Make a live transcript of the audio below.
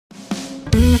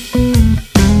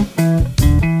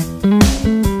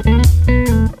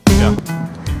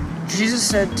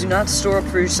said, "Do not store up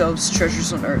for yourselves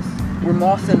treasures on earth, where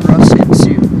moth and rust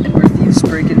consume, and where thieves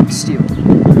break in and steal.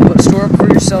 But store up for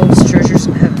yourselves treasures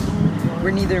in heaven,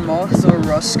 where neither moth nor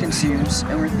rust consumes,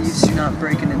 and where thieves do not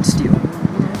break in and steal.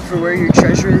 For where your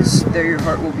treasure is, there your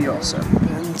heart will be also."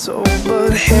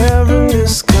 But heaven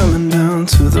is coming down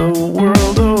to the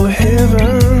world, oh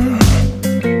heaven.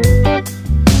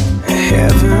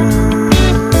 Heaven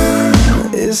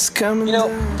is coming. You know,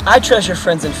 I treasure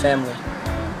friends and family.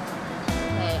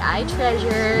 Hey, I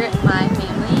treasure my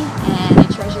family, and I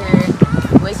treasure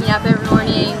waking up every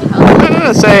morning.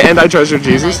 Say, and I treasure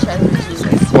Jesus. And I treasure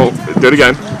Jesus. Well, do it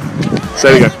again. Say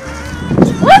it again.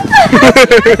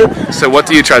 So what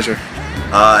do you treasure?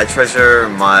 I treasure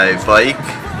my bike,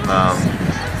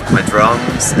 my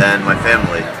drums, and my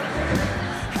family.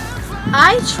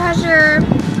 I treasure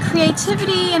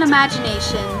creativity and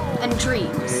imagination and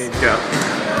dreams. Yeah.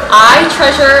 I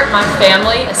treasure my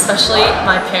family, especially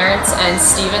my parents and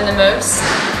Steven the most,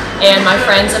 and my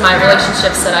friends and my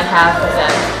relationships that I have with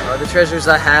them. The treasures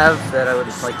I have that I would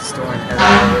like to store in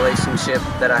heaven, the relationship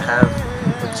that I have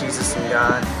with Jesus and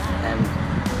God, and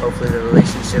hopefully the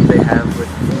relationship they have with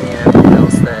me and everyone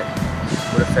else that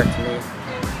would affect me.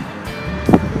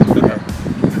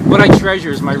 What I treasure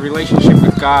is my relationship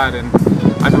with God, and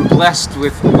I've been blessed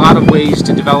with a lot of ways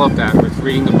to develop that, with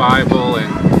reading the Bible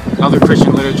and other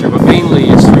Christian literature, but mainly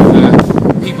it's through the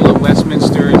people at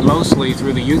Westminster and mostly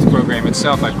through the youth program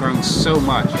itself. I've grown so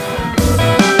much.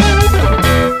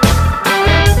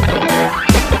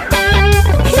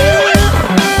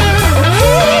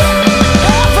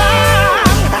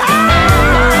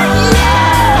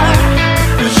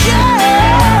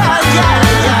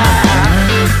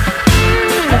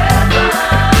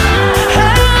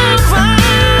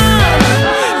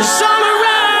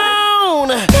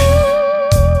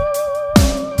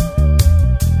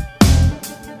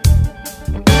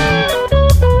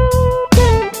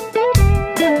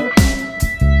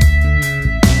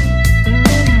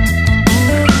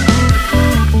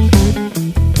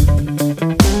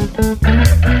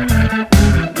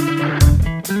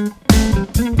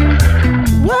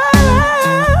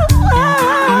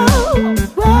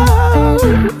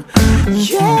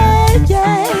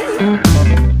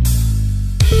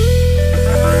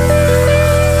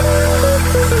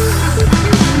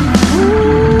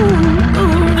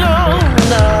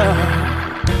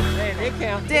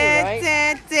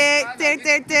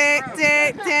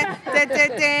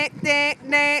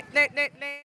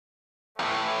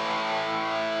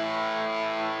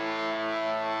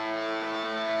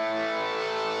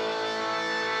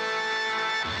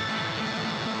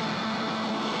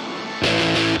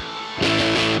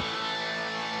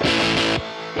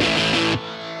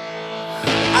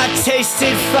 I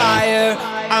tasted fire,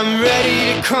 I'm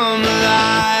ready to come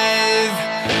alive.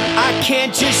 I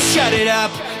can't just shut it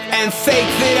up and fake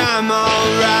that I'm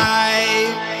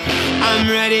alright. I'm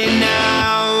ready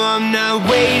now, I'm not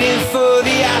waiting for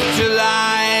the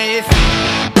afterlife.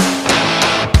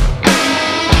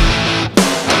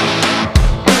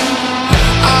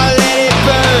 I'll let it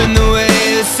burn the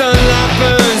way the sunlight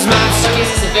burns my skin.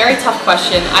 Jesus is a very tough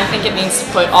question. I think it means to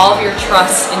put all of your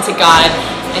trust into God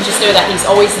and just know that He's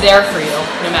always there for you,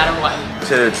 no matter what.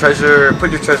 To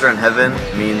put your treasure in heaven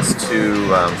means to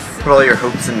put all your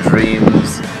hopes and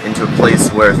dreams into a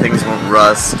place where things won't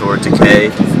rust or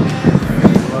decay.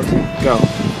 Go.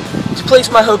 To place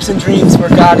my hopes and dreams where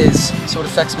God is, so it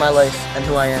affects my life and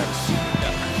who I am.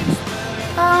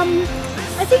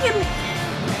 I think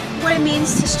what it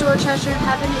means to store treasure in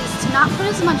heaven is to not put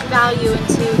as much value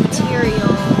into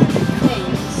material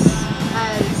things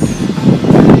as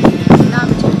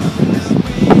non-material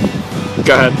things.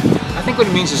 Go ahead. I think what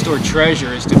it means to store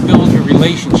treasure is to build your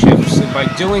relationships, and by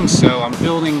doing so, I'm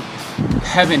building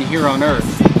heaven here on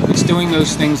earth. It's doing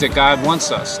those things that God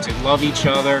wants us, to love each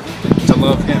other, to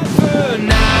love Him.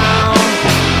 Now